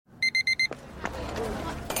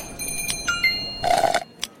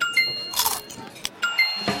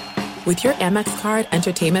With your Amex card,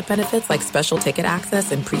 entertainment benefits like special ticket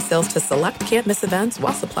access and pre-sales to select can't-miss events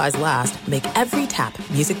while supplies last make every tap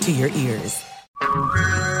music to your ears.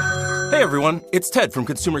 Hey everyone, it's Ted from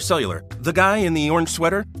Consumer Cellular, the guy in the orange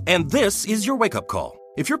sweater, and this is your wake-up call.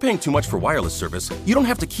 If you're paying too much for wireless service, you don't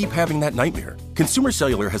have to keep having that nightmare. Consumer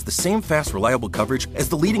Cellular has the same fast, reliable coverage as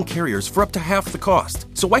the leading carriers for up to half the cost.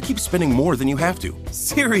 So why keep spending more than you have to?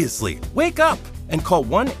 Seriously, wake up and call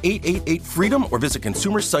 1-888-FREEDOM or visit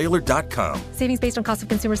consumercellular.com. Savings based on cost of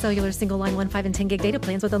Consumer Cellular single line 1, 5, and 10 gig data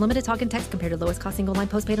plans with unlimited talk and text compared to lowest cost single line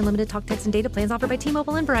postpaid unlimited talk, text, and data plans offered by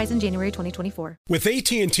T-Mobile and Verizon January 2024. With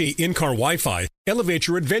AT&T in-car Wi-Fi, elevate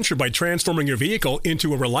your adventure by transforming your vehicle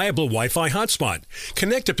into a reliable Wi-Fi hotspot.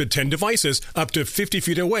 Connect up to 10 devices up to 50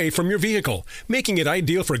 feet away from your vehicle, making it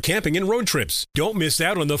ideal for camping and road trips. Don't miss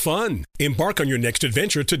out on the fun. Embark on your next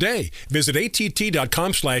adventure today. Visit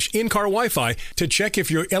att.com/in-car Wi-Fi to check if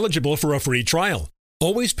you're eligible for a free trial.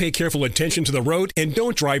 Always pay careful attention to the road and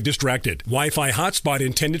don't drive distracted. Wi-Fi hotspot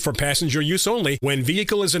intended for passenger use only when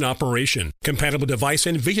vehicle is in operation. Compatible device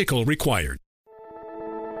and vehicle required.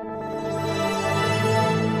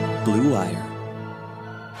 Blue Wire.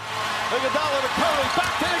 Iguodala to Curry,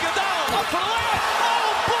 back to Iguodala, up for the layup.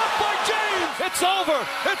 Oh, blocked by James. It's over.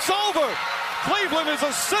 It's over. Cleveland is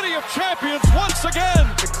a city of champions once again.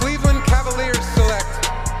 The Cleveland Cavaliers select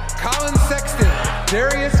Colin Sexton,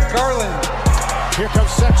 Darius Garland. Here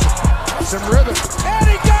comes Sexton. Some rhythm. And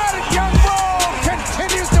he got it. Young Bull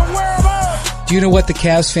continues to wear him out. Do you know what the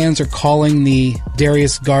Cavs fans are calling the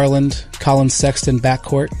Darius Garland, Colin Sexton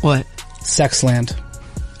backcourt? What? Sexland.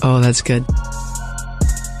 Oh, that's good.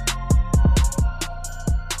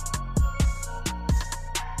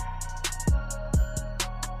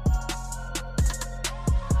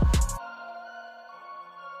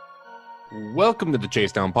 Welcome to the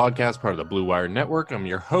Chase Down Podcast, part of the Blue Wire Network. I'm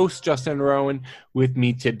your host, Justin Rowan. With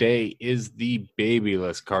me today is the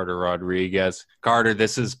babyless Carter Rodriguez. Carter,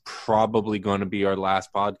 this is probably going to be our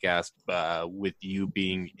last podcast with you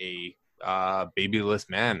being a babyless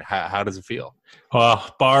man. How does it feel?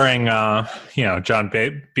 Well, barring John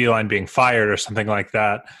Beilein being fired or something like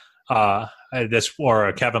that, this or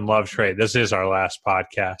a Kevin Love trade, this is our last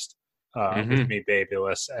podcast with me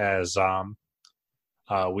babyless, as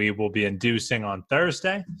we will be inducing on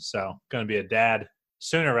Thursday, so going to be a dad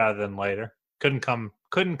sooner rather than later. Couldn't come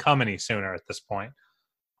any sooner at this point.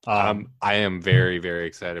 I am very, very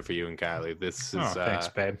excited for you and Kylie. This is thanks,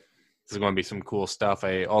 babe. This is going to be some cool stuff.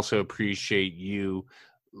 I also appreciate you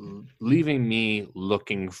leaving me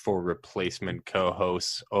looking for replacement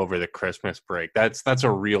co-hosts over the Christmas break. That's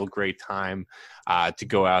a real great time to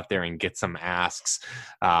go out there and get some asks.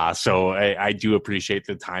 So I do appreciate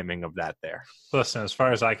the timing of that there. Listen, as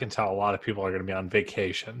far as I can tell, a lot of people are going to be on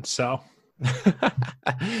vacation, so.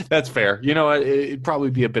 That's fair. You know what? It'd probably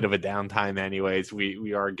be a bit of a downtime anyways.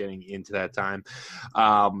 We are getting into that time.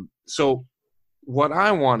 So what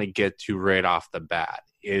I want to get to right off the bat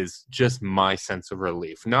is just my sense of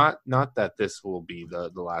relief. Not that this will be the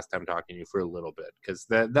last time talking to you for a little bit, because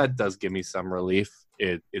that does give me some relief.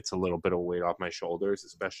 It's a little bit of weight off my shoulders,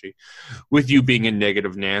 especially with you being a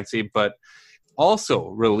negative Nancy, but also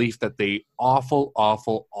relief that the awful part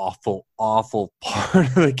of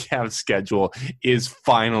the Cavs schedule is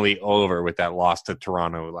finally over with that loss to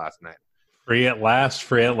Toronto last night. Free at last,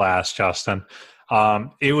 Justin.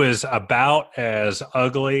 It was about as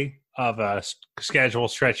ugly of a schedule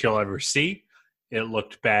stretch you'll ever see. It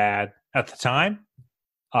looked bad at the time.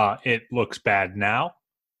 It looks bad now.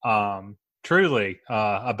 Truly,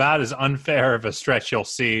 about as unfair of a stretch you'll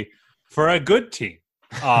see for a good team.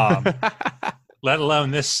 Let alone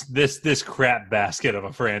this crap basket of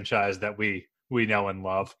a franchise that we know and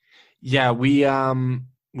love. Yeah, we are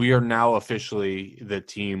now officially the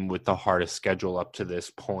team with the hardest schedule up to this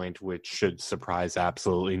point, which should surprise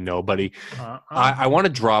absolutely nobody. I want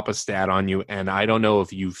to drop a stat on you, and I don't know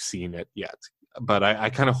if you've seen it yet, but I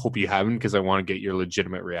kind of hope you haven't, because I want to get your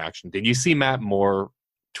legitimate reaction. Did you see Matt Moore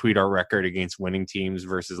tweet our record against winning teams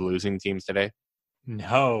versus losing teams today?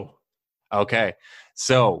 No. Okay.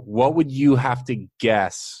 So what would you have to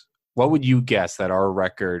guess? What would you guess that our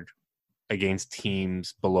record against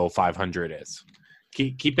teams below 500 is?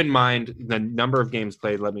 Keep in mind the number of games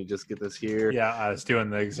played. Let me just get this here. Yeah, I was doing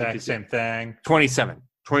the exact same thing.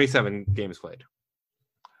 27 games played.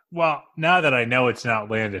 Well, now that I know it's an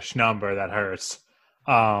outlandish number, that hurts.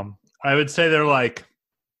 I would say they're like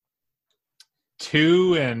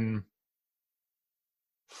 2-14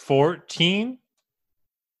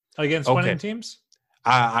 against winning teams.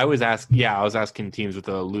 I was asking teams with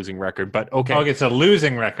a losing record, but okay. Okay, so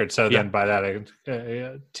losing record. So then by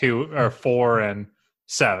that, 2 or 4 and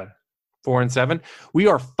 7. 4-7. We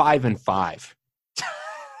are 5-5.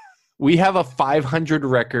 We have a 500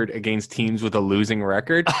 record against teams with a losing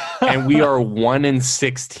record, and we are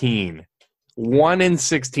 1-16.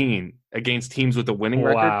 1-16 against teams with a winning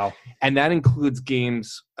record. And that includes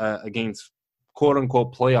games against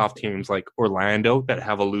quote-unquote playoff teams like Orlando that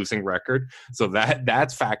have a losing record. So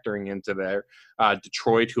that's factoring into there.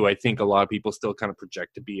 Detroit, who I think a lot of people still kind of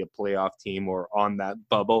project to be a playoff team or on that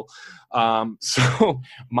bubble. So,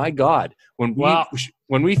 my God, when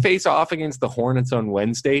we face off against the Hornets on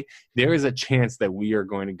Wednesday, there is a chance that we are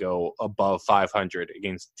going to go above 500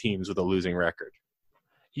 against teams with a losing record.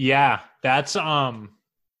 Yeah, that's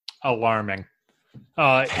alarming.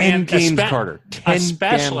 10 games, Carter. 10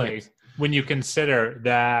 especially when you consider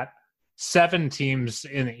that 7 teams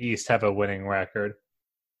in the East have a winning record,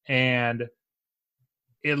 and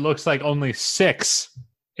it looks like only 6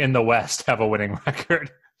 in the West have a winning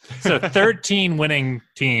record. So 13 winning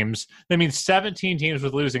teams. That means 17 teams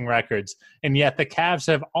with losing records, and yet the Cavs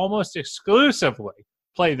have almost exclusively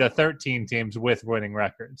played the 13 teams with winning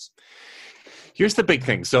records. Here's the big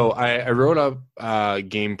thing. So I wrote up a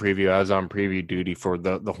game preview. I was on preview duty for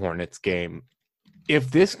the Hornets game.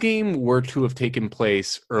 If this game were to have taken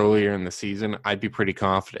place earlier in the season, I'd be pretty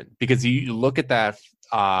confident, because you look at that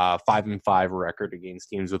 5-5 record against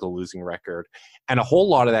teams with a losing record, and a whole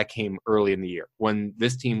lot of that came early in the year when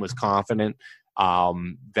this team was confident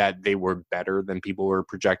that they were better than people were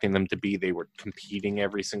projecting them to be. They were competing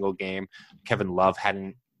every single game. Kevin Love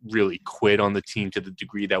hadn't really quit on the team to the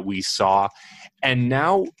degree that we saw. And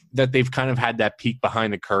now that they've kind of had that peek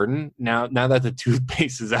behind the curtain, now that the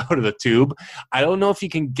toothpaste is out of the tube, I don't know if you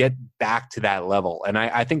can get back to that level. And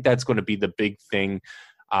I think that's going to be the big thing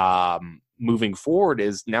moving forward,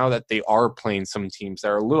 is now that they are playing some teams that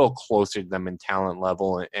are a little closer to them in talent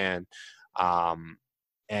level and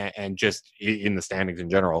just in the standings in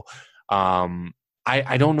general.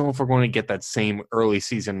 I don't know if we're going to get that same early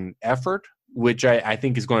season effort, which I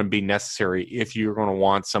think is going to be necessary if you're going to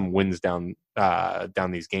want some wins down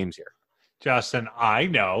these games here. Justin, I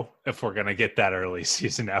know if we're going to get that early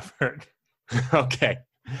season effort. Okay.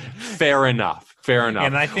 Fair enough.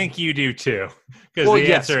 And I think you do too, because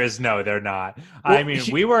answer is no, they're not. Well, I mean,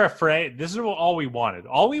 we were afraid. This is all we wanted.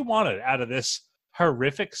 All we wanted out of this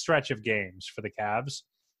horrific stretch of games for the Cavs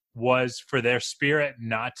was for their spirit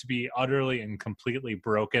not to be utterly and completely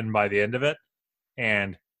broken by the end of it.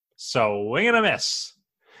 And so wing and a miss.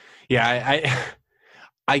 Yeah,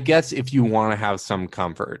 I guess if you want to have some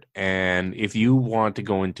comfort, and if you want to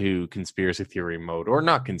go into conspiracy theory mode, or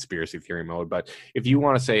not conspiracy theory mode, but if you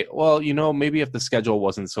want to say, well, maybe if the schedule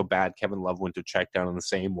wasn't so bad, Kevin Love went to check down in the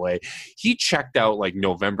same way. He checked out like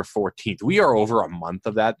November 14th. We are over a month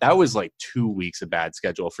of that. That was like 2 weeks of bad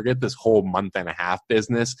schedule. Forget this whole month and a half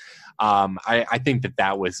business. I think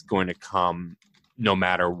that was going to come no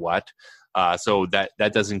matter what. So that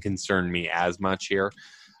doesn't concern me as much here.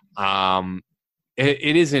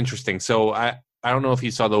 It is interesting. So I don't know if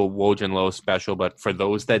you saw the Woj and Lowe special, but for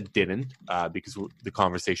those that didn't, because the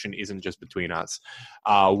conversation isn't just between us,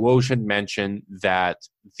 Woj had mentioned that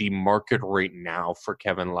the market rate now for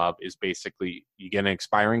Kevin Love is basically you get an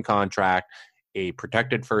expiring contract, a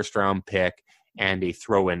protected first-round pick, and a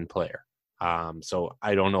throw-in player. So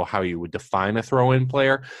I don't know how you would define a throw-in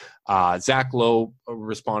player. Zach Lowe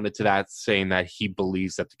responded to that, saying that he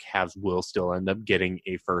believes that the Cavs will still end up getting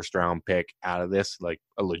a first-round pick out of this, like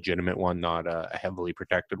a legitimate one, not a heavily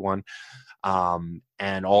protected one.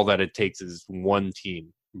 And all that it takes is one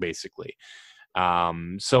team, basically.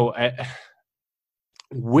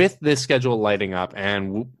 With this schedule lighting up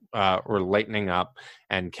and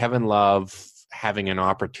Kevin Love having an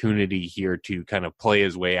opportunity here to kind of play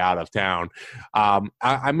his way out of town,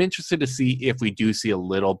 I'm interested to see if we do see a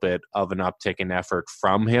little bit of an uptick in effort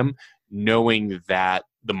from him, knowing that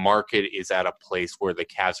the market is at a place where the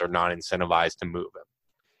Cavs are not incentivized to move him.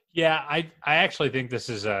 Yeah, I actually think this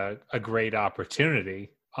is a great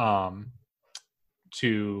opportunity to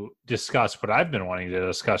discuss what I've been wanting to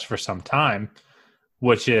discuss for some time,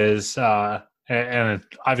 which is, and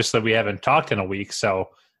obviously we haven't talked in a week,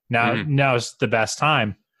 so now's the best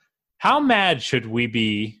time. How mad should we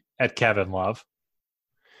be at Kevin Love?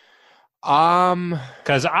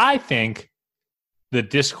 Because I think the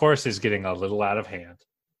discourse is getting a little out of hand.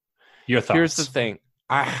 Your thoughts? Here's the thing.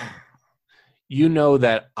 You know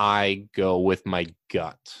that I go with my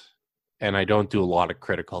gut, and I don't do a lot of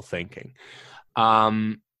critical thinking.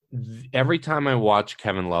 Every time I watch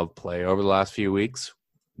Kevin Love play over the last few weeks,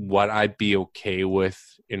 what I'd be okay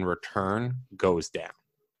with in return goes down.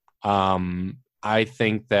 I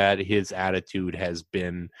think that his attitude has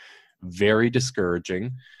been very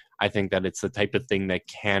discouraging. I think that it's the type of thing that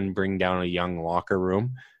can bring down a young locker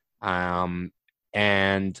room.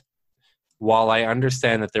 And while I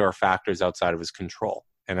understand that there are factors outside of his control,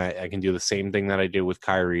 and I can do the same thing that I did with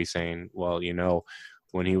Kyrie, saying, well, you know,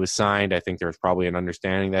 when he was signed, I think there was probably an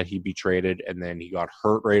understanding that he'd be traded, and then he got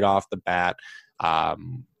hurt right off the bat,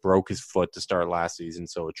 broke his foot to start last season,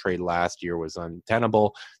 so a trade last year was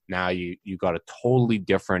untenable. Now you got a totally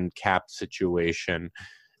different cap situation,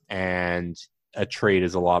 and a trade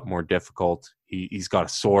is a lot more difficult. He's got a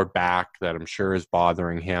sore back that I'm sure is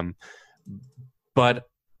bothering him. But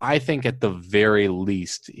I think at the very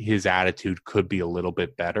least, his attitude could be a little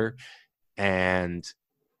bit better. And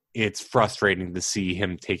it's frustrating to see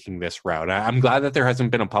him taking this route. I'm glad that there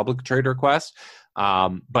hasn't been a public trade request,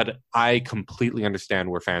 but I completely understand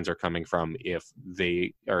where fans are coming from if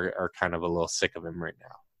they are kind of a little sick of him right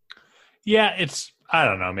now. Yeah, I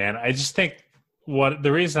don't know, man. I just think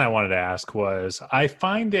the reason I wanted to ask was I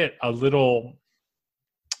find it a little,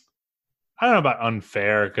 I don't know about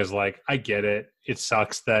unfair, because like I get it. It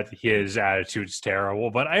sucks that his attitude's terrible,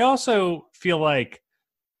 but I also feel like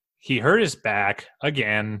he hurt his back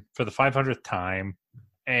again for the 500th time,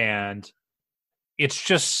 and it's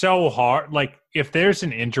just so hard. Like, if there's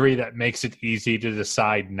an injury that makes it easy to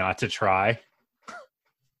decide not to try,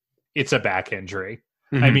 it's a back injury.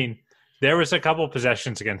 Mm-hmm. I mean, there was a couple of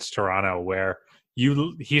possessions against Toronto where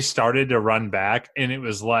he started to run back, and it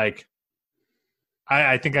was like,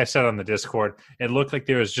 I think I said on the Discord, it looked like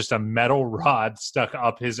there was just a metal rod stuck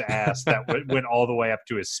up his ass that went all the way up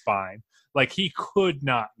to his spine. Like, he could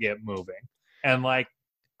not get moving. And, like,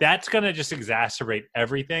 that's going to just exacerbate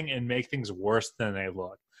everything and make things worse than they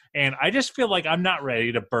look. And I just feel like I'm not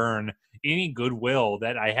ready to burn any goodwill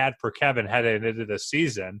that I had for Kevin headed into the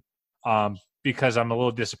season, because I'm a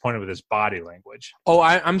little disappointed with his body language. Oh,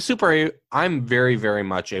 I'm very, very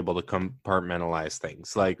much able to compartmentalize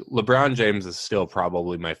things. Like, LeBron James is still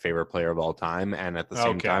probably my favorite player of all time. And at the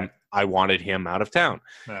same time, I wanted him out of town.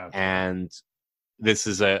 Okay. And this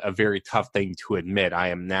is a very tough thing to admit. I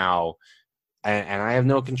am now, and I have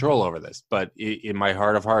no control over this, but in my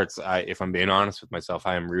heart of hearts, if I'm being honest with myself,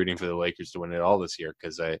 I am rooting for the Lakers to win it all this year,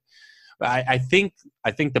 because I think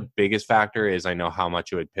the biggest factor is I know how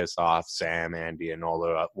much it would piss off Sam, Andy, and all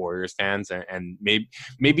the Warriors fans, and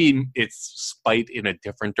maybe it's spite in a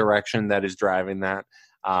different direction that is driving that.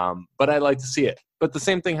 But I like to see it. But the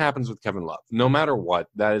same thing happens with Kevin Love. No matter what,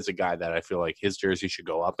 that is a guy that I feel like his jersey should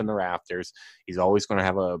go up in the rafters. He's always going to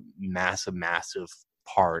have a massive, massive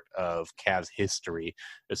part of Cavs history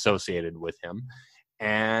associated with him.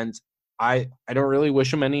 And I don't really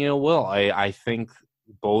wish him any ill will. I think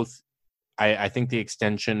I think the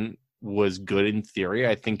extension was good in theory.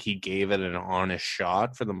 I think he gave it an honest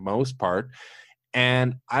shot for the most part.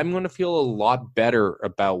 And I'm going to feel a lot better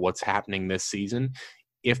about what's happening this season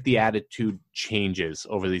if the attitude changes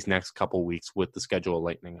over these next couple weeks with the schedule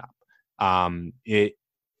lightening up.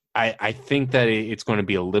 I think that it's going to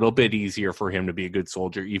be a little bit easier for him to be a good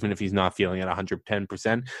soldier, even if he's not feeling at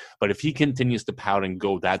 110%. But if he continues to pout and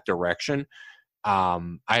go that direction,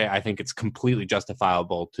 I think it's completely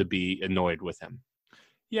justifiable to be annoyed with him.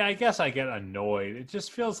 Yeah, I guess I get annoyed. It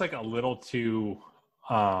just feels like a little too,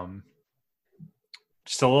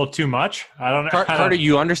 just a little too much. I don't know. Carter,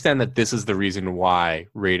 you understand that this is the reason why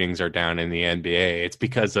ratings are down in the NBA. It's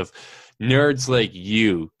because of nerds like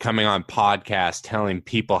you coming on podcasts telling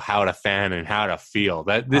people how to fan and how to feel.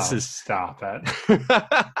 Stop it.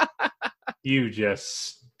 You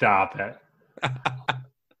just stop it.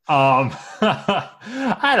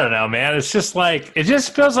 I don't know, man. It's just like, it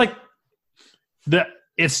just feels like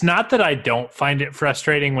it's not that I don't find it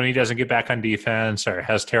frustrating when he doesn't get back on defense or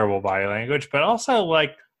has terrible body language, but also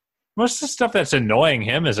like most of the stuff that's annoying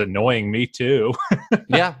him is annoying me too.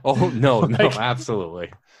 Yeah. Oh no,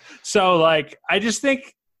 absolutely. So like, I just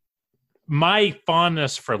think my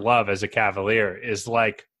fondness for Love as a Cavalier is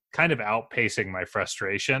like kind of outpacing my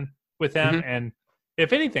frustration with him. Mm-hmm. And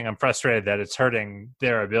if anything, I'm frustrated that it's hurting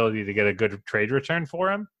their ability to get a good trade return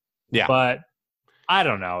for him. Yeah. But I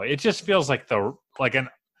don't know. It just feels like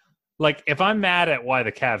if I'm mad at why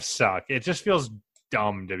the Cavs suck, it just feels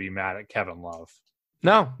dumb to be mad at Kevin Love.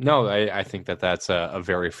 No, I think that's a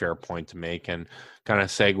very fair point to make, and kind of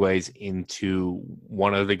segues into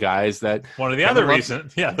one of the guys that one of the other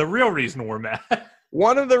reasons. Yeah, the real reason we're mad.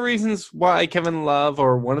 One of the reasons why Kevin Love,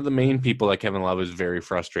 or one of the main people that Kevin Love is very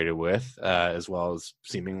frustrated with, as well as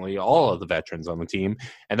seemingly all of the veterans on the team,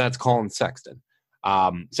 and that's Colin Sexton.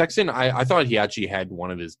 Sexton, I thought he actually had one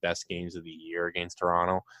of his best games of the year against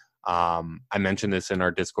Toronto. I mentioned this in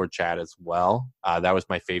our Discord chat as well. That was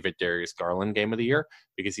my favorite Darius Garland game of the year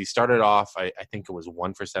because he started off, I think it was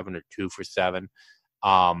 1 for 7 or 2 for 7.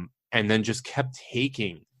 and then just kept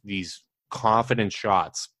taking these confident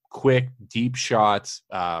shots, quick, deep shots,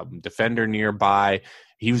 defender nearby.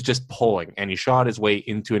 He was just pulling, and he shot his way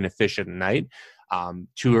into an efficient night.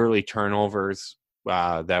 2 early turnovers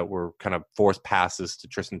that were kind of forced passes to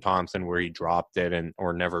Tristan Thompson where he dropped it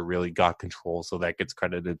or never really got control, so that gets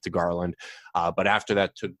credited to Garland. But after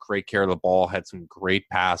that, took great care of the ball, had some great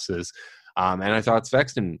passes. And I thought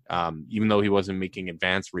Sexton, even though he wasn't making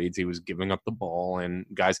advanced reads, he was giving up the ball, and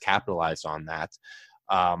guys capitalized on that.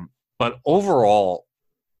 But overall,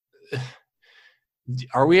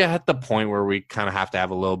 are we at the point where we kind of have to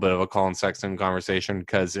have a little bit of a Colin Sexton conversation?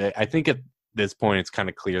 Because I think at this point it's kind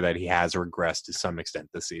of clear that he has regressed to some extent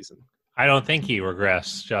this season. I don't think he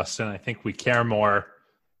regressed, Justin. I think we care more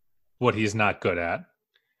what he's not good at.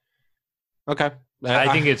 Okay.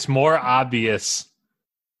 I think it's more obvious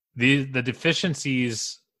the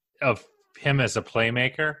deficiencies of him as a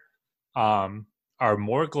playmaker are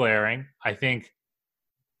more glaring.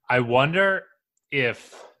 I wonder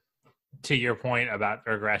if, to your point about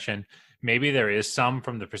regression, maybe there is some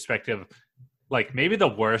from the perspective, like maybe the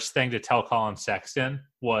worst thing to tell Colin Sexton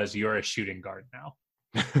was you're a shooting guard now.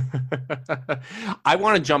 I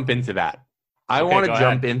want to jump into that. I want to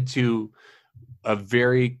jump into a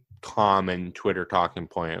very common Twitter talking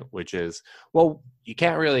point, which is, well, you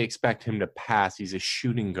can't really expect him to pass. He's a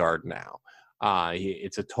shooting guard now.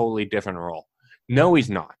 It's a totally different role. No, he's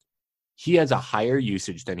not. He has a higher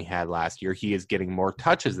usage than he had last year. He is getting more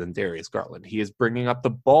touches than Darius Garland. He is bringing up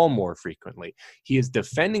the ball more frequently. He is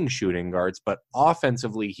defending shooting guards, but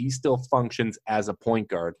offensively, he still functions as a point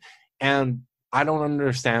guard. And I don't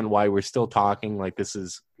understand why we're still talking like this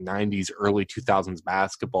is 90s, early 2000s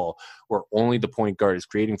basketball where only the point guard is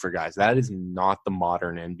creating for guys. That is not the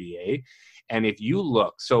modern NBA. And if you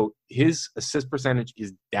look, so his assist percentage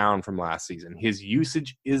is down from last season. His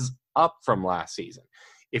usage is up from last season.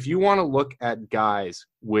 If you want to look at guys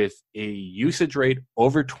with a usage rate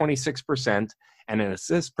over 26% and an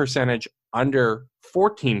assist percentage under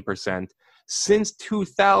 14%, since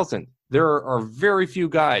 2000, there are very few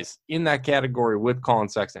guys in that category with Colin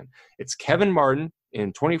Sexton. It's Kevin Martin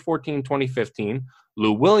in 2014-2015,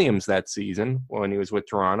 Lou Williams that season when he was with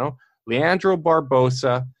Toronto, Leandro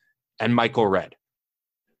Barbosa, and Michael Redd.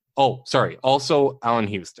 Oh, sorry, also Allen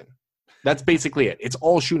Houston. That's basically it. It's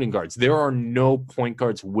all shooting guards. There are no point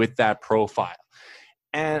guards with that profile.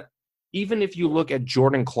 And even if you look at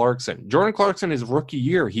Jordan Clarkson, his rookie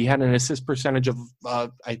year, he had an assist percentage of,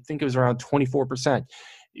 I think it was around 24%.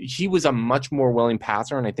 He was a much more willing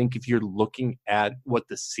passer, and I think if you're looking at what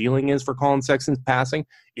the ceiling is for Colin Sexton's passing,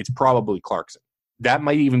 it's probably Clarkson. That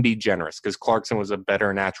might even be generous because Clarkson was a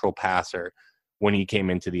better natural passer when he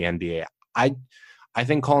came into the NBA. I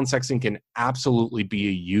think Colin Sexton can absolutely be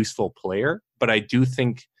a useful player, but I do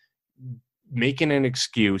think making an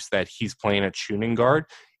excuse that he's playing at shooting guard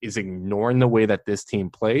is ignoring the way that this team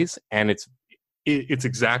plays, and it's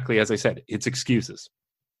exactly as I said, it's excuses.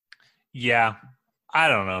 Yeah, I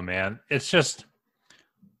don't know, man. It's just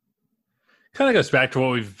kind of goes back to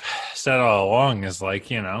what we've said all along is like,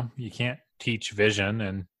 you can't teach vision,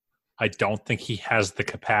 and I don't think he has the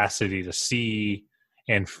capacity to see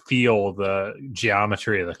and feel the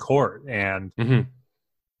geometry of the court. And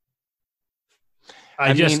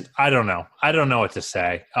I don't know. I don't know what to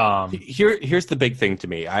say. Here's the big thing to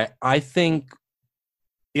me. I think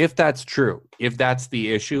if that's true, if that's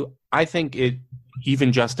the issue, I think it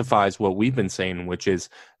even justifies what we've been saying, which is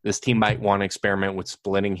this team might want to experiment with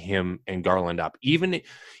splitting him and Garland up. Even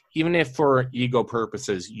if for ego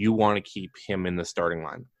purposes, you want to keep him in the starting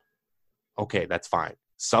line. Okay, that's fine.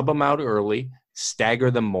 Sub him out early,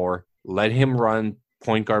 stagger them more, let him run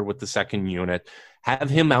point guard with the second unit, have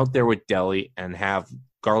him out there with Delly, and have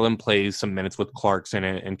Garland play some minutes with Clarkson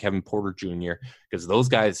and Kevin Porter Jr., because those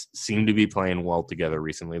guys seem to be playing well together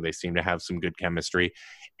recently. They seem to have some good chemistry.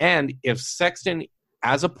 And if Sexton,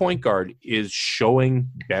 as a point guard, is showing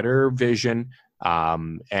better vision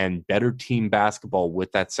and better team basketball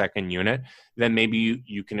with that second unit, then maybe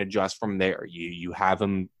you can adjust from there. You have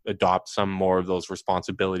him adopt some more of those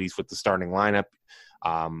responsibilities with the starting lineup.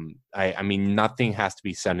 I mean, nothing has to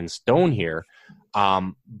be set in stone here.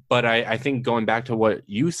 But I think going back to what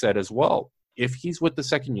you said as well, if he's with the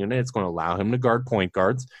second unit, it's going to allow him to guard point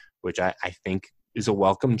guards, which I think is a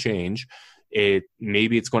welcome change.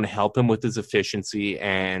 Maybe it's going to help him with his efficiency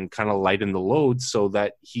and kind of lighten the load so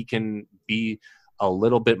that he can be a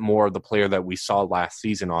little bit more of the player that we saw last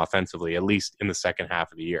season offensively, at least in the second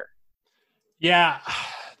half of the year. Yeah.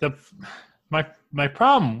 My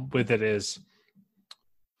problem with it is,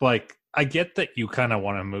 like, I get that you kind of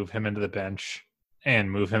want to move him into the bench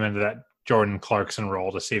and move him into that Jordan Clarkson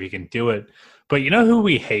role to see if he can do it. But you know who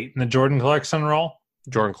we hate in the Jordan Clarkson role?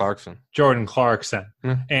 Jordan Clarkson.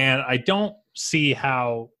 And I don't see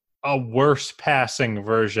how a worse passing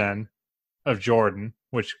version of Jordan,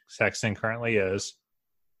 which Sexton currently is,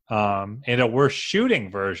 and a worse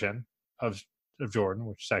shooting version of Jordan,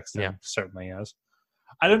 which Sexton certainly is.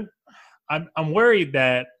 I'm worried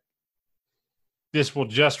that this will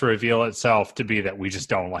just reveal itself to be that we just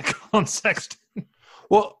don't like Colin Sexton.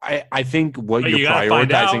 Well, I think what you're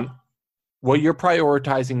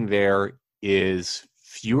prioritizing there is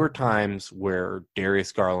fewer times where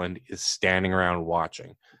Darius Garland is standing around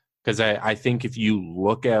watching. Because I think if you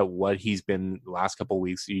look at what he's been the last couple of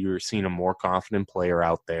weeks, you're seeing a more confident player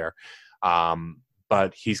out there.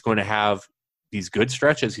 But he's going to have these good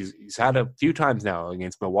stretches. He's had a few times now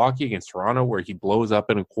against Milwaukee, against Toronto, where he blows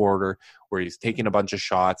up in a quarter, where he's taking a bunch of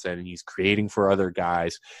shots and he's creating for other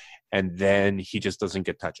guys. And then he just doesn't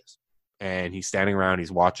get touches. And he's standing around,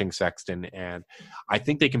 he's watching Sexton. And I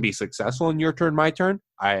think they can be successful in your turn, my turn.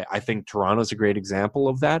 I think Toronto's a great example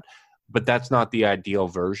of that. But that's not the ideal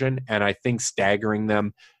version. And I think staggering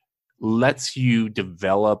them lets you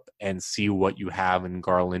develop and see what you have in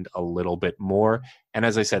Garland a little bit more. And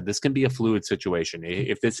as I said, this can be a fluid situation.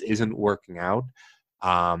 If this isn't working out,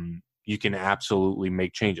 you can absolutely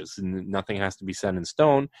make changes. Nothing has to be set in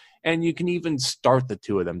stone. And you can even start the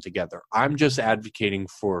two of them together. I'm just advocating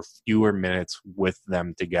for fewer minutes with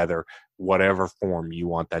them together, whatever form you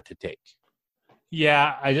want that to take.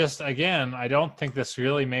 Yeah, I don't think this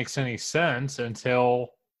really makes any sense until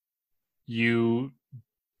you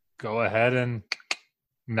go ahead and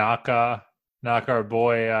knock our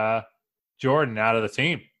boy Jordan out of the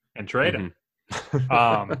team and trade him.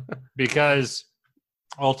 Because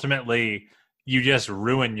ultimately you just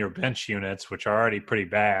ruin your bench units, which are already pretty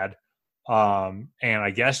bad. And I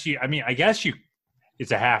guess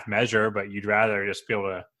it's a half measure, but you'd rather just be able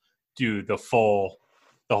to do the whole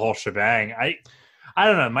shebang. I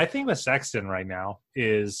don't know. My thing with Sexton right now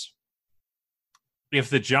is if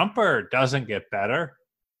the jumper doesn't get better,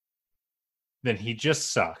 then he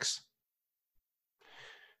just sucks.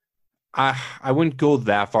 I wouldn't go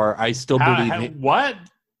that far. I still believe What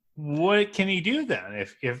can he do then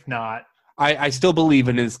if not? I still believe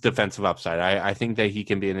in his defensive upside. I think that he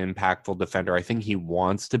can be an impactful defender. I think he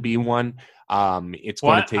wants to be one. It's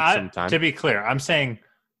going to take some time. To be clear, I'm saying,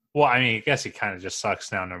 well, I mean, I guess he kind of just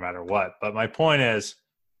sucks now no matter what. But my point is,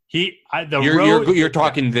 you're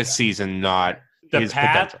talking this season, not his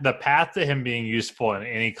potential. The path to him being useful in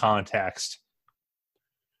any context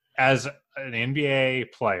as an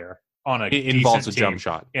NBA player on it involves a jump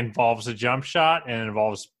shot. Involves a jump shot and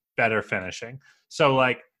involves better finishing. So,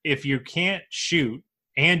 like, if you can't shoot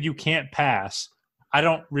and you can't pass, I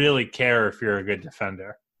don't really care if you're a good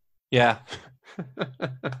defender. Yeah.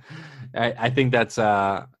 I think that's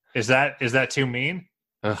Is that too mean?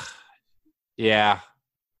 Yeah.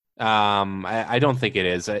 I don't think it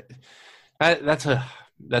is. That's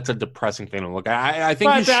a depressing thing to look at. I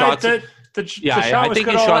think his shots. I think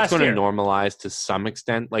his shot's going to normalize to some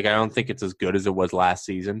extent. Like, I don't think it's as good as it was last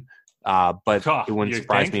season. But it wouldn't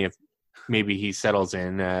surprise me if maybe he settles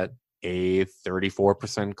in at a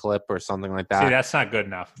 34% clip or something like that. See, that's not good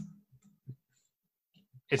enough.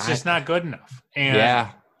 It's just not good enough. And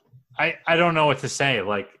yeah. I don't know what to say.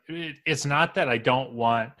 Like, it's not that I don't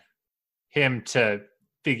want him to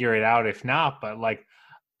figure it out if not, but like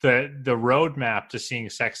the roadmap to seeing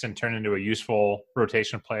Sexton turn into a useful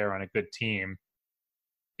rotation player on a good team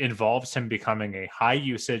involves him becoming a high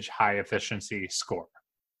usage, high efficiency scorer.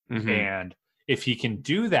 Mm-hmm. And if he can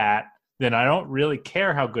do that, then I don't really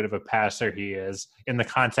care how good of a passer he is in the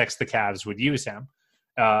context the Cavs would use him.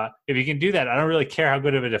 If he can do that, I don't really care how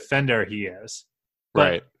good of a defender he is. But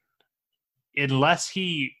right. Unless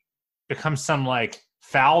he becomes some like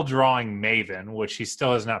foul drawing maven, which he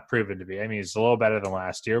still has not proven to be. I mean, he's a little better than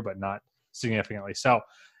last year, but not significantly so.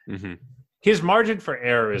 Mm-hmm. His margin for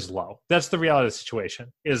error is low. That's the reality of the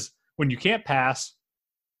situation, is when you can't pass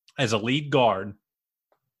as a lead guard,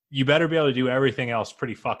 you better be able to do everything else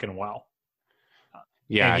pretty fucking well.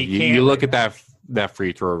 Yeah, you look at that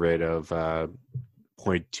free throw rate of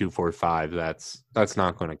 0.245. That's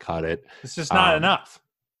not going to cut it. It's just not enough.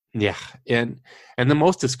 Yeah, and the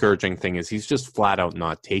most discouraging thing is he's just flat out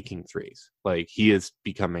not taking threes. Like, he is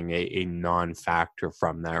becoming a non-factor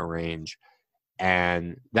from that range,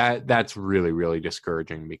 and that's really, really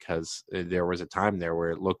discouraging, because there was a time there where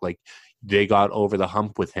it looked like they got over the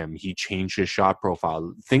hump with him. He changed his shot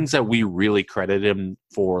profile, things that we really credited him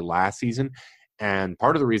for last season. And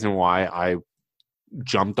part of the reason why I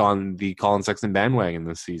jumped on the Colin Sexton bandwagon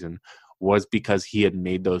this season was because he had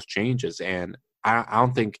made those changes. And I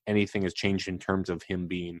don't think anything has changed in terms of him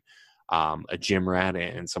being a gym rat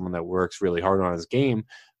and someone that works really hard on his game.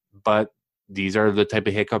 But these are the type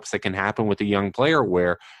of hiccups that can happen with a young player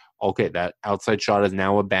where, okay, that outside shot has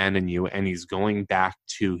now abandoned you, and he's going back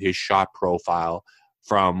to his shot profile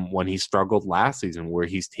from when he struggled last season, where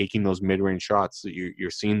he's taking those mid-range shots. So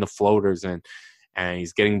you're seeing the floaters, and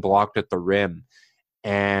he's getting blocked at the rim.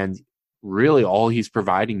 And really all he's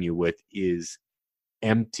providing you with is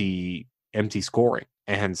empty scoring.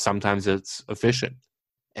 And sometimes it's efficient.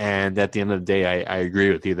 And at the end of the day, I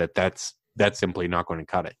agree with you that that's simply not going to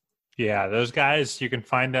cut it. Yeah, those guys, you can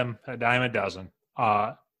find them a dime a dozen.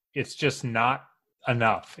 It's just not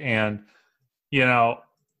enough. And,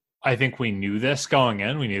 I think we knew this going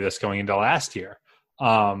in. We knew this going into last year.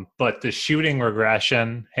 But the shooting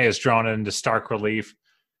regression has drawn it into stark relief,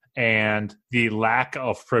 and the lack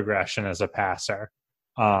of progression as a passer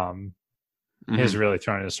has really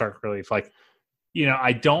thrown into stark relief. Like,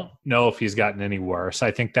 I don't know if he's gotten any worse.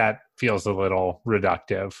 I think that feels a little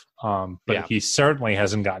reductive. But he certainly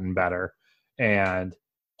hasn't gotten better. And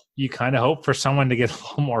you kind of hope for someone to get a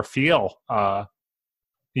little more feel.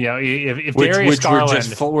 If Darius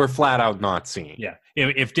Garland, we're flat out not seeing. Yeah,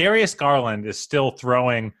 if Darius Garland is still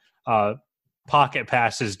throwing pocket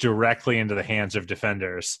passes directly into the hands of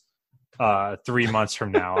defenders 3 months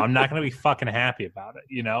from now, I'm not going to be fucking happy about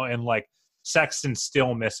it. And like Sexton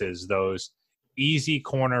still misses those easy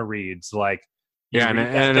corner reads, like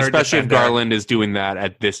and especially if Garland is doing that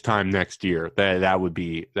at this time next year, that would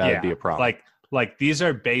be a problem. Like these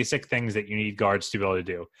are basic things that you need guards to be able to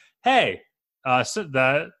do. Hey, so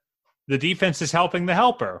the defense is helping the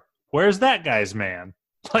helper. Where's that guy's man?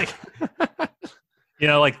 Like,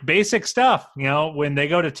 like basic stuff. When they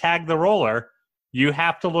go to tag the roller, you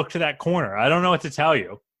have to look to that corner. I don't know what to tell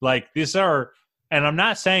you. Like these are. And I'm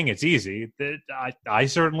not saying it's easy. I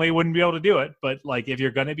certainly wouldn't be able to do it. But, like, if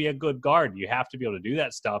you're going to be a good guard, you have to be able to do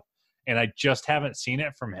that stuff. And I just haven't seen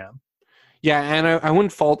it from him. Yeah, and I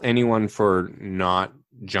wouldn't fault anyone for not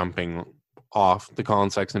jumping off the Colin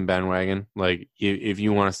Sexton bandwagon. Like, if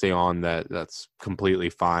you want to stay on that, that's completely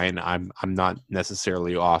fine. I'm not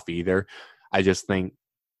necessarily off either. I just think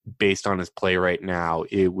based on his play right now,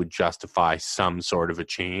 it would justify some sort of a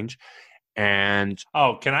change. And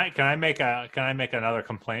can I make another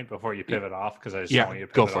complaint before you pivot off? Because I just want you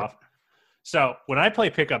to pivot off. So when I play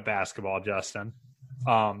pickup basketball, Justin,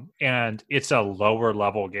 and it's a lower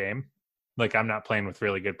level game, like I'm not playing with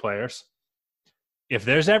really good players. If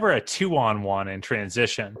there's ever a 2-on-1 in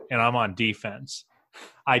transition and I'm on defense,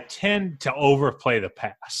 I tend to overplay the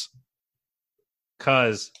pass.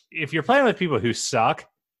 Because if you're playing with people who suck,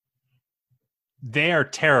 they are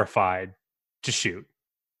terrified to shoot.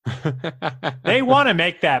 They want to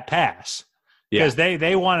make that pass because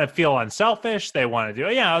they want to feel unselfish. They want to do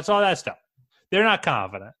it's all that stuff. They're not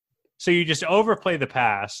confident, so you just overplay the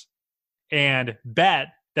pass and bet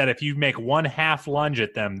that if you make one half lunge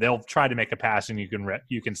at them, they'll try to make a pass and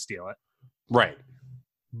you can steal it. Right.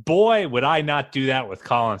 Boy, would I not do that with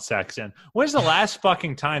Colin Sexton. When's the last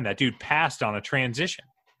fucking time that dude passed on a transition?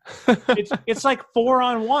 It's like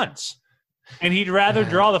 4-on-1s, and he'd rather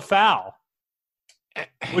draw the foul.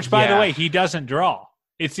 Which, by the way, he doesn't draw.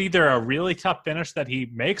 It's either a really tough finish that he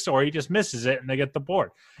makes or he just misses it and they get the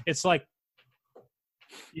board. It's like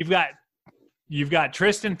you've got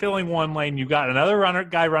Tristan filling one lane, you've got another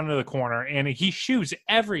guy running to the corner, and he shoots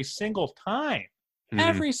every single time.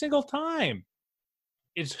 Every single time.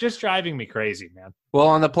 It's just driving me crazy, man. Well,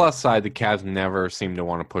 on the plus side, the Cavs never seem to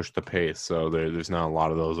want to push the pace, so there's not a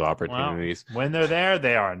lot of those opportunities. Well, when they're there,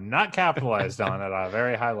 they are not capitalized on at a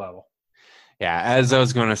very high level. Yeah, as I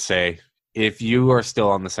was going to say, if you are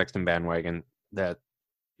still on the Sexton bandwagon, that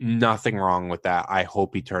nothing wrong with that. I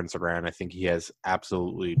hope he turns around. I think he has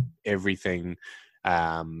absolutely everything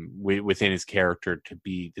within his character to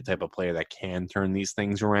be the type of player that can turn these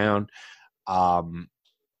things around. All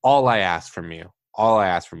I ask from you,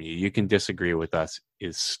 you can disagree with us,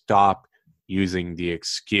 is stop using the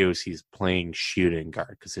excuse he's playing shooting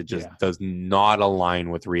guard, because it just does not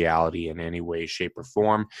align with reality in any way, shape, or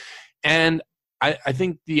form. And I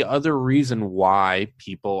think the other reason why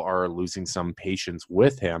people are losing some patience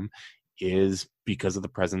with him is because of the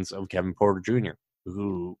presence of Kevin Porter Jr.,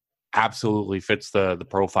 who absolutely fits the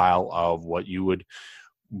profile of what you would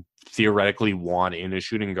theoretically want in a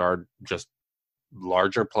shooting guard. Just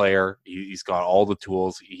larger player. He's got all the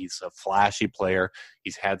tools. He's a flashy player.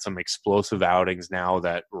 He's had some explosive outings now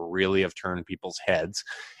that really have turned people's heads.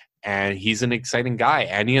 And he's an exciting guy.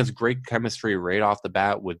 And he has great chemistry right off the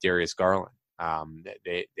bat with Darius Garland.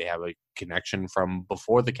 They have a connection from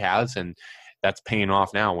before the Cavs, and that's paying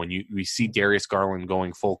off now. When we see Darius Garland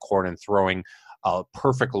going full court and throwing a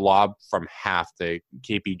perfect lob from half to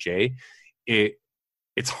KPJ,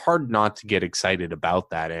 it's hard not to get excited about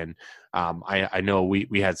that. And I know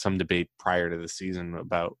we had some debate prior to the season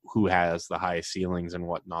about who has the highest ceilings and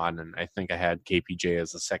whatnot, and I think I had KPJ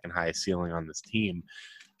as the second highest ceiling on this team.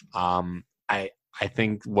 I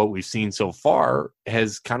think what we've seen so far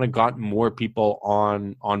has kind of gotten more people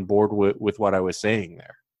on board with what I was saying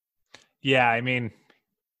there. Yeah, I mean,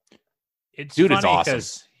 it's Dude, funny it's awesome.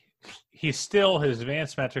 because his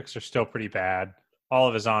advanced metrics are still pretty bad. All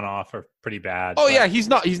of his on-off are pretty bad. Oh, yeah, he's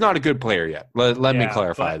not a good player yet. Let me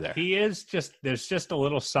clarify there. He is there's just a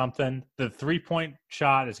little something. The 3-point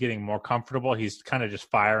shot is getting more comfortable. He's kind of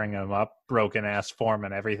just firing them up, broken-ass form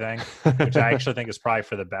and everything, which I actually think is probably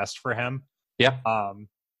for the best for him. Yeah.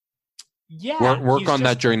 Yeah. Work on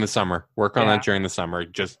that during the summer.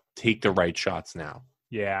 Just take the right shots now.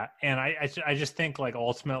 Yeah, and I just think, like,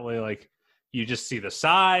 ultimately, like, you just see the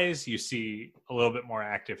size, you see a little bit more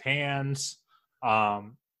active hands.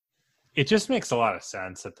 It just makes a lot of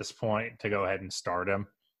sense at this point to go ahead and start him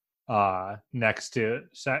next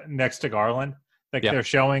to Garland. Like, they're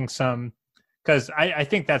showing some, because I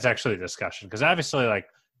think that's actually a discussion, because obviously, like,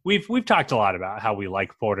 we've talked a lot about how we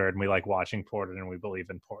like Porter and we like watching Porter and we believe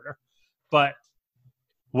in Porter, but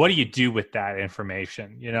what do you do with that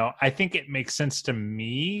information? You know, I think it makes sense to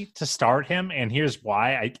me to start him, and here's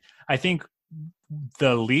why. I think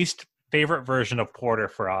the least favorite version of Porter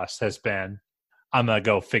for us has been, I'm going to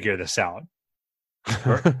go figure this out.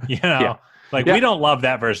 You know, we don't love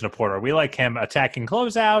that version of Porter. We like him attacking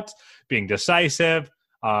closeouts, being decisive,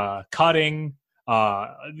 cutting.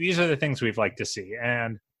 These are the things we've liked to see.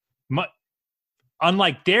 And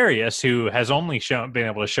unlike Darius, who has only been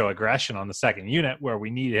able to show aggression on the second unit, where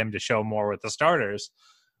we need him to show more with the starters,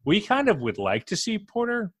 we kind of would like to see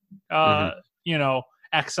Porter, you know,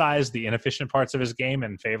 excise the inefficient parts of his game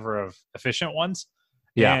in favor of efficient ones.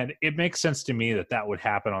 Yeah. And it makes sense to me that would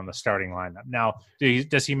happen on the starting lineup. Now,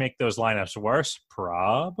 does he make those lineups worse?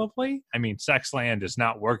 Probably. I mean, Sexland is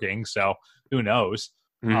not working, so who knows?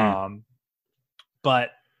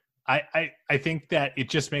 But I think that it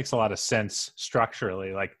just makes a lot of sense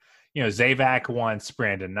structurally. Like, you know, Zavac wants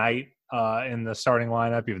Brandon Knight in the starting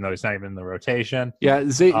lineup, even though he's not even in the rotation. Yeah,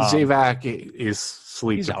 Zavac is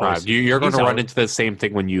sleep deprived. You're going to run into the same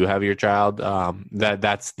thing when you have your child.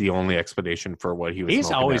 That's the only explanation for what he was.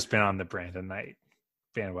 He's always been on the Brandon Knight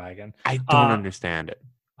bandwagon. I don't understand it.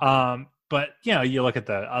 But you know, you look at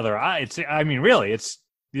the other. Really, it's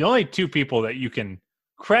the only two people that you can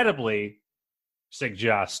credibly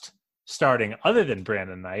suggest starting other than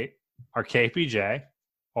Brandon Knight are KPJ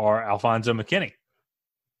or Alfonso McKinney.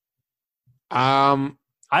 I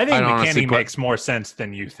think McKinney makes more sense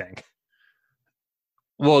than you think.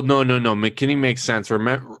 Well, no. McKinney makes sense.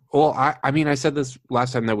 Remember, I said this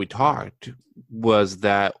last time that we talked, was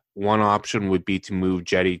that one option would be to move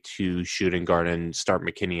Jetty to shooting guard and start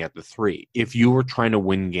McKinney at the 3. If you were trying to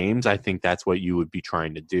win games, I think that's what you would be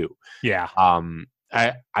trying to do. Yeah.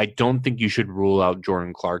 I don't think you should rule out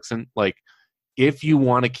Jordan Clarkson. Like, if you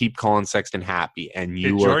want to keep Colin Sexton happy, and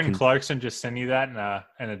did Jordan Clarkson just send you that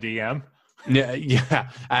in a DM? Yeah.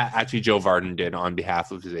 Actually, Joe Varden did on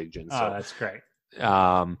behalf of his agent. So, that's great.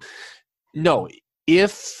 No,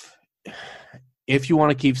 if you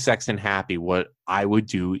want to keep Sexton happy, what I would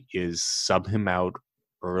do is sub him out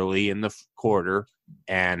early in the quarter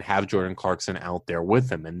and have Jordan Clarkson out there with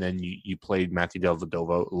him, and then you played Matthew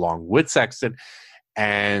Dellavedova along with Sexton,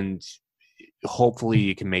 and hopefully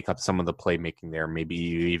you can make up some of the playmaking there. Maybe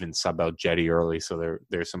you even sub out Jetty early, so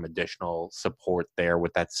there's some additional support there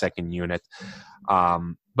with that second unit.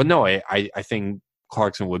 But no, I think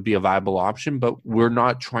Clarkson would be a viable option, but we're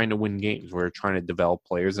not trying to win games. We're trying to develop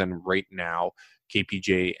players, and right now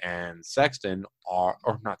KPJ and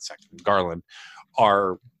Garland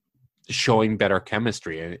are showing better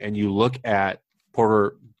chemistry. And you look at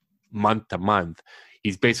Porter month to month,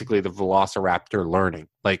 he's basically the Velociraptor learning.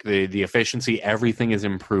 Like the efficiency, everything is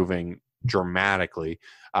improving dramatically.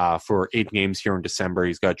 For 8 games here in December,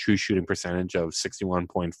 he's got a true shooting percentage of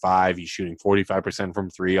 61.5. He's shooting 45% from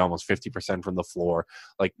 3, almost 50% from the floor.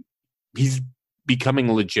 Like, he's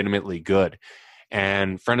becoming legitimately good.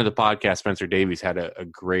 And friend of the podcast, Spencer Davies, had a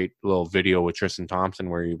great little video with Tristan Thompson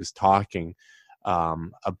where he was talking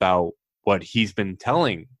about what he's been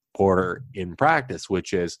telling Porter in practice,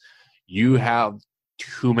 which is you have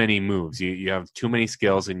too many moves. You have too many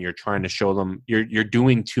skills, and you're trying to show them you're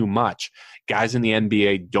doing too much. Guys in the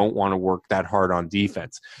NBA don't want to work that hard on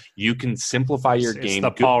defense. You can simplify your game.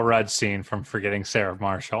 It's the Paul Rudd scene from Forgetting Sarah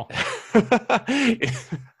Marshall.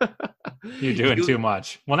 You're doing too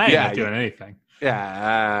much. Well, now you're not doing anything.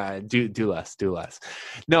 Yeah, do less.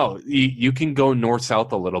 No, you can go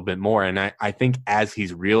north-south a little bit more, and I think as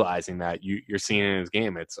he's realizing that, you're seeing in his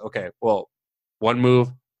game, it's, okay, well, one move,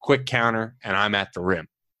 quick counter, and I'm at the rim.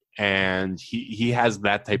 And he has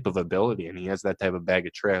that type of ability, and he has that type of bag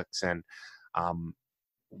of tricks, and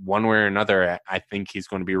one way or another, I think he's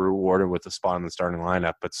going to be rewarded with a spot in the starting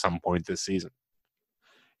lineup at some point this season.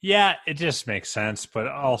 Yeah, it just makes sense, but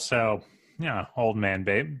also, old man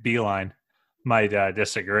Beeline might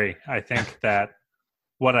disagree. I think that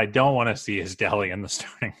what I don't want to see is Delhi in the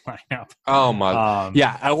starting lineup. Oh my,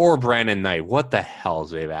 or Brandon Knight. What the hell,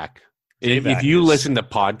 Zayvac? If you listen to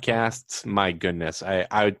podcasts, my goodness,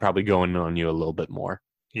 I would probably go in on you a little bit more.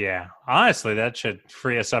 Yeah, honestly, that should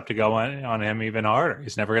free us up to go on him even harder.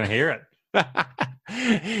 He's never going to hear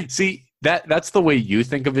it. See, that's the way you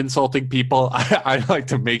think of insulting people. I like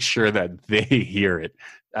to make sure that they hear it.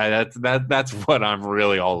 That's what I'm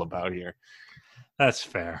really all about here. That's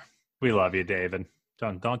fair. We love you, David.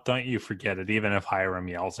 Don't you forget it, even if Hiram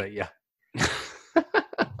yells at you.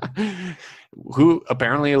 Who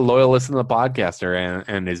apparently a loyal listener to the podcaster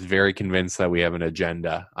and is very convinced that we have an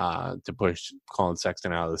agenda to push Colin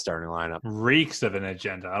Sexton out of the starting lineup. Reeks of an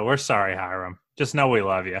agenda. We're sorry, Hiram. Just know we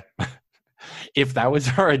love you. If that was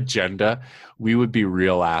our agenda, we would be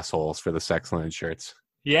real assholes for the Sexland shirts.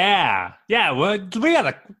 Yeah. Well,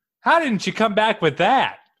 how didn't you come back with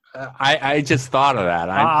that? I just thought of that.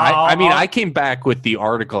 I came back with the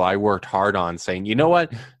article I worked hard on saying, you know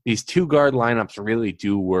what? These two guard lineups really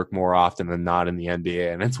do work more often than not in the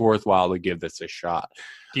NBA, and it's worthwhile to give this a shot.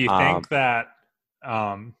 Do you think that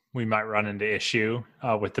we might run into issue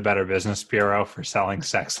with the Better Business Bureau for selling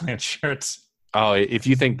Sexland shirts? Oh, if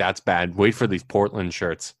you think that's bad, wait for these Portland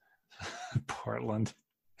shirts. Portland.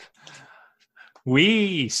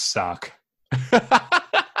 We suck.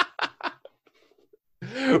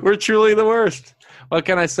 We're truly the worst. What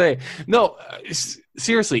can I say? No,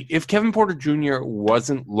 seriously, if Kevin Porter Jr.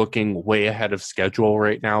 wasn't looking way ahead of schedule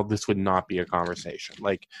right now, this would not be a conversation.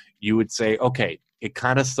 Like, you would say, okay, it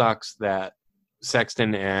kind of sucks that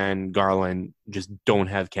Sexton and Garland just don't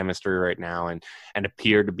have chemistry right now and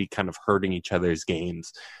appear to be kind of hurting each other's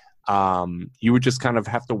games. You would just kind of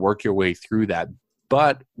have to work your way through that.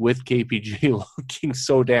 But with KPG looking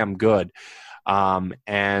so damn good,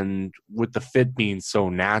 and with the fit being so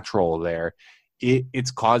natural there, it's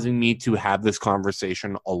causing me to have this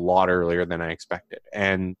conversation a lot earlier than I expected.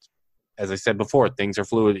 And as I said before, things are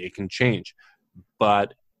fluid. It can change.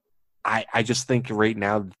 But I just think right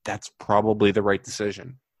now that's probably the right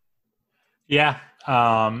decision. Yeah.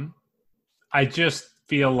 I just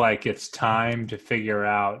feel like it's time to figure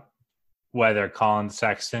out whether Colin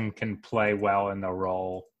Sexton can play well in the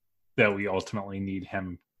role that we ultimately need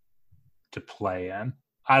him to play in.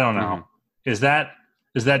 I don't know. Mm-hmm.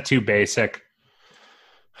 Is that too basic?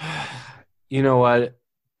 You know what?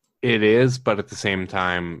 It is, but at the same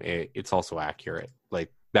time, it's also accurate.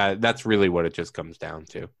 Like that's really what it just comes down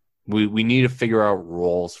to. We need to figure out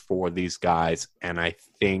roles for these guys, and I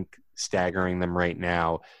think staggering them right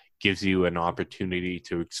now gives you an opportunity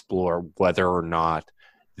to explore whether or not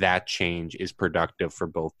that change is productive for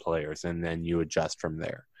both players, and then you adjust from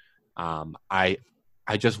there. I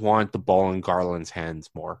just want the ball in Garland's hands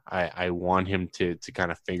more. I want him to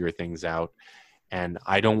kind of figure things out, and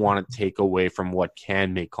I don't want to take away from what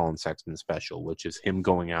can make Colin Sexton special, which is him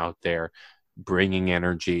going out there, bringing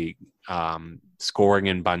energy, scoring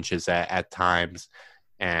in bunches at times.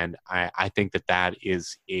 And I think that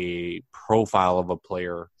is a profile of a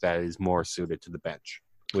player that is more suited to the bench,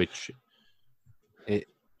 which it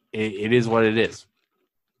is what it is.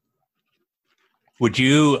 Would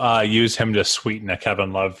you use him to sweeten a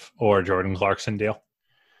Kevin Love or Jordan Clarkson deal?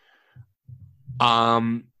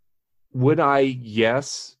 Would I?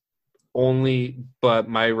 Yes. Only, but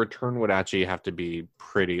my return would actually have to be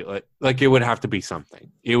pretty, like it would have to be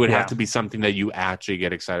something. It would have to be something that you actually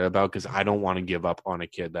get excited about, because I don't want to give up on a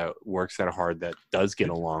kid that works that hard, that does get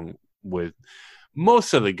along with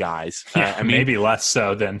most of the guys. I mean, maybe less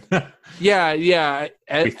so than. yeah.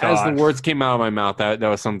 As the words came out of my mouth, that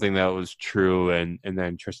was something that was true, and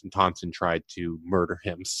then Tristan Thompson tried to murder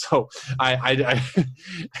him. So I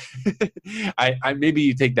maybe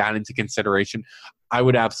you take that into consideration. I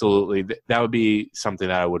would absolutely. That would be something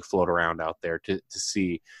that I would float around out there to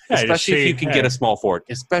see, especially if you can get a small forward.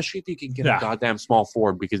 Especially if you can get a goddamn small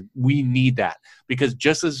forward, because we need that. Because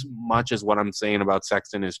just as much as what I'm saying about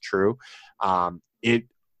Sexton is true, it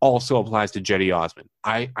also applies to Jetty Osman.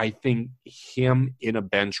 I think him in a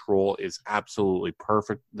bench role is absolutely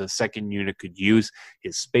perfect. The second unit could use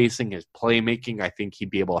his spacing, his playmaking. I think he'd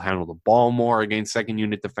be able to handle the ball more against second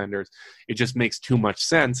unit defenders. It just makes too much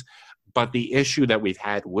sense. But the issue that we've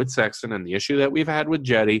had with Sexton and the issue that we've had with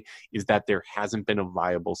Jetty is that there hasn't been a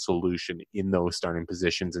viable solution in those starting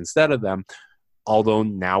positions instead of them, although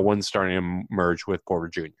now one's starting to merge with Porter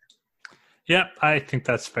Jr. Yeah, I think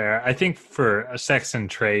that's fair. I think for a Sexton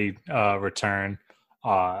trade return,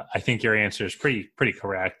 I think your answer is pretty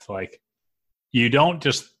correct. Like, you don't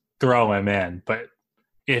just throw him in, but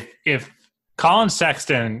if Colin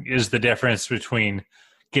Sexton is the difference between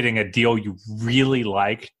getting a deal you really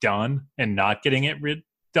like done and not getting it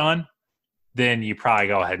done, then you probably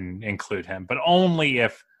go ahead and include him. But only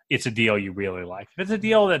if it's a deal you really like. If it's a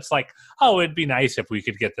deal that's like, oh, it'd be nice if we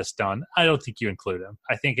could get this done, I don't think you include him.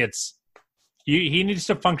 I think he needs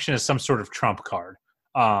to function as some sort of trump card.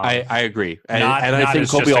 I agree. And I think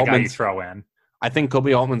Kobe Altman throw in. I think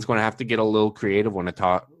Kobe Altman's going to have to get a little creative when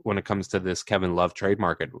it comes to this Kevin Love trade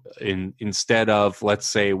market. Instead of, let's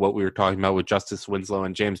say, what we were talking about with Justice Winslow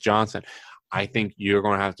and James Johnson, I think you're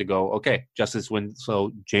going to have to go, okay, Justice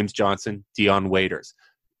Winslow, James Johnson, Dion Waiters.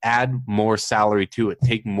 Add more salary to it.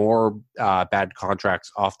 Take more bad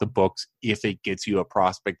contracts off the books if it gets you a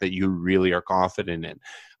prospect that you really are confident in.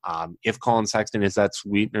 If Colin Sexton is that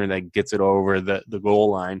sweetener that gets it over the goal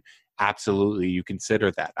line, absolutely, you consider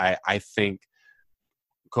that. I think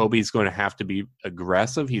Kobe's going to have to be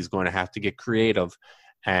aggressive. He's going to have to get creative.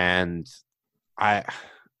 And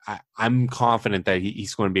I'm confident that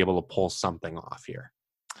he's going to be able to pull something off here.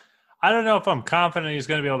 I don't know if I'm confident he's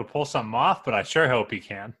going to be able to pull something off, but I sure hope he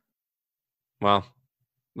can. Well,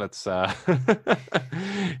 let's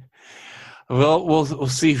we'll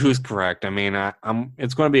see who's correct. I mean,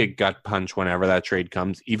 it's going to be a gut punch whenever that trade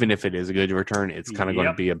comes, even if it is a good return. It's kind of going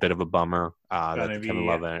to be a bit of a bummer. That Kevin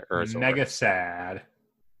Love and mega sad.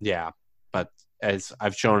 Yeah, but as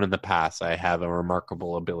I've shown in the past, I have a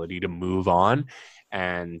remarkable ability to move on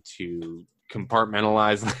and to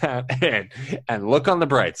compartmentalize that and look on the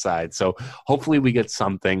bright side. So hopefully we get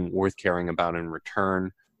something worth caring about in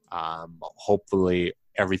return. Hopefully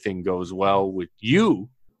everything goes well with you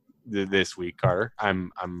this week, Carter.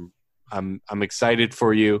 I'm excited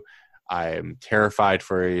for you. I'm terrified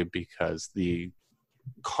for you because the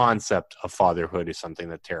concept of fatherhood is something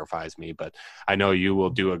that terrifies me, but I know you will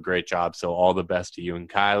do a great job. So all the best to you and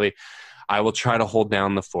Kylie. I will try to hold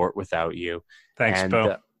down the fort without you. Thanks,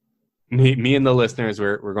 Bo. Me and the listeners,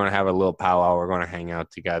 we're going to have a little powwow. We're going to hang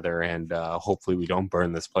out together, and hopefully we don't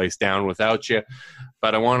burn this place down without you.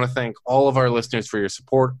 But I want to thank all of our listeners for your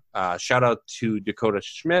support. Shout out to Dakota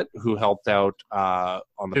Schmidt, who helped out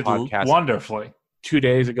on the podcast wonderfully 2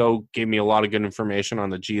 days ago, gave me a lot of good information on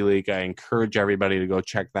the G League. I encourage everybody to go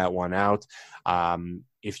check that one out.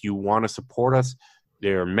 If you want to support us,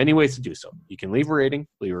 there are many ways to do so. You can leave a rating,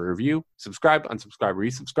 leave a review, subscribe, unsubscribe,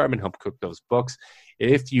 resubscribe, and help cook those books.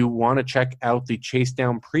 If you want to check out the Chase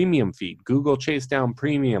Down Premium feed, Google Chase Down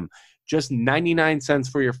Premium, just 99 cents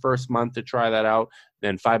for your first month to try that out,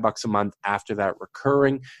 then $5 a month after that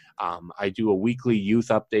recurring. I do a weekly youth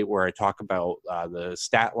update where I talk about the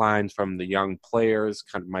stat lines from the young players,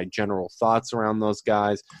 kind of my general thoughts around those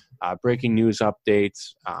guys, breaking news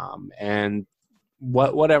updates, and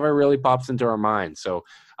whatever really pops into our mind. So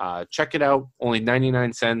check it out. Only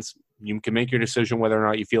 99 cents. You can make your decision whether or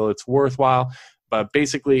not you feel it's worthwhile. But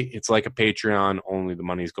basically, it's like a Patreon. Only the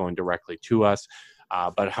money is going directly to us.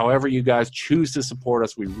 But however you guys choose to support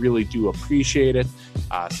us, we really do appreciate it.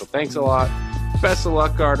 So thanks a lot. Best of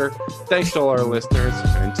luck, Carter. Thanks to all our listeners.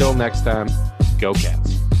 And until next time, go Cats.